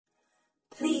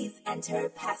Enter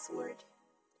password.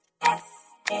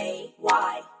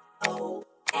 Sayon.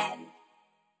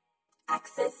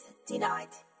 Access denied.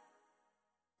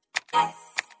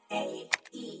 Saeon.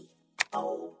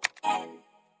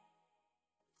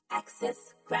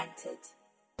 Access granted.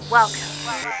 Welcome.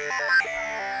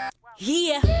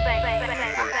 Yeah.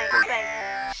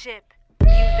 Ship.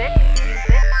 Music.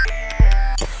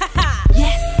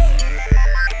 Yes.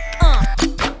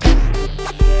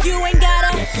 You ain't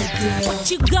gotta. What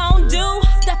you gon' do?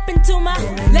 Step into my.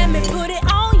 Let me put it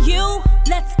on you.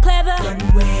 Let's clear the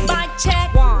mic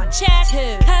check. One, check.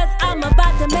 Two. Cause I'm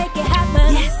about to make it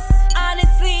happen. Yes.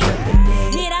 Honestly,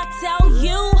 need I tell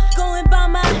you? Going by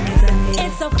my.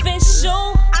 It's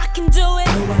official. I can do it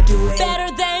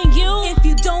better than you. If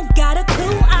you don't got a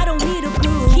clue, I don't need a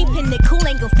clue. Keeping it cool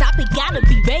ain't gon' stop it. Gotta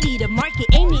be ready to market.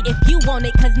 Aim it if you want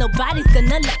it, cause nobody's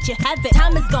gonna let you have it.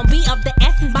 Time is gonna be of the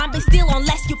essence. Mine be still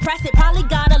unless you press it. Probably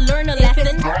gotta learn a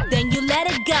lesson. Then you let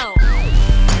it go.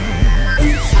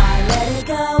 Oops, I let it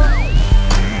go.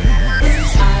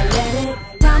 Oops, I let it.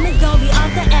 Time is gonna be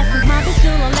of the essence. Mine be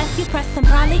still unless you press and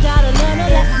probably gotta learn a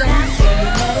lesson. Then you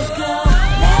let it go.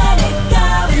 Let it go.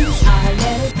 Oops, I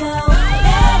let it go.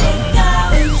 Let it go.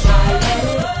 Oops, I let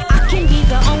it. I can be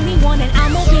the only one and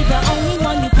I'ma be the only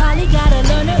one. You probably gotta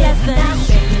learn a lesson.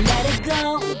 Then you let it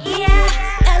go. Yeah,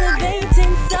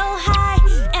 elevating so high.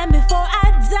 And before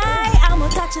I die, I'ma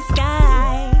touch the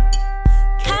sky.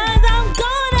 Cause I'm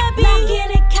gonna be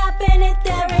knocking it, copping it,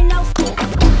 there ain't no school.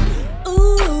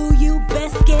 Ooh, you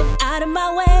best get out of my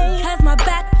way. Cause my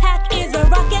backpack is a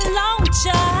rocket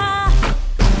launcher.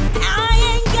 I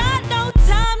ain't got no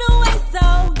time to waste, so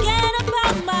get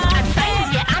about my face.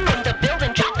 Yeah, I'm in the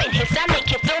building, dropping hits. I make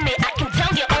you feel me. I can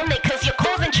tell you only cause you're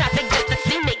causing traffic just to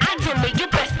see me. I do me, you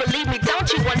best believe me. Don't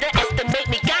you underestimate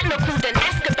me. Got no clue, then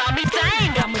ask about me.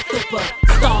 Dang, I'm a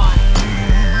superstar.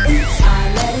 Oops,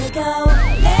 I let it go.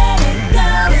 Let it go.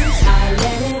 Oops, I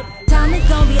let it. Time is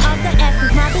gonna be of the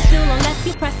essence. Might be still unless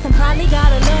you press and probably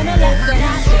gotta learn a lesson. Then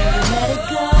you let it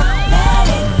go. Let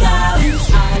it go. Oops,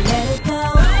 I let it go.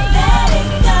 Let it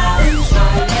go. Oops, I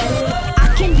let it. I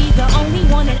can be the only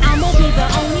one and I'ma be the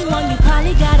only one. You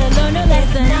probably gotta learn a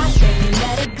lesson. Then you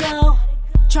let it go.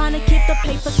 Trying to keep the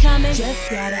paper coming. Just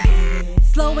gotta have it.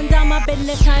 Slowing down my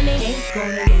business, honey. Ain't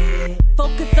gonna let it.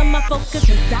 Focus on my focus,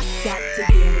 cause I got to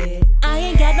get it. I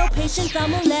ain't got no patience,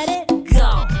 I'ma let it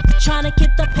go. Trying to keep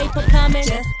the paper coming.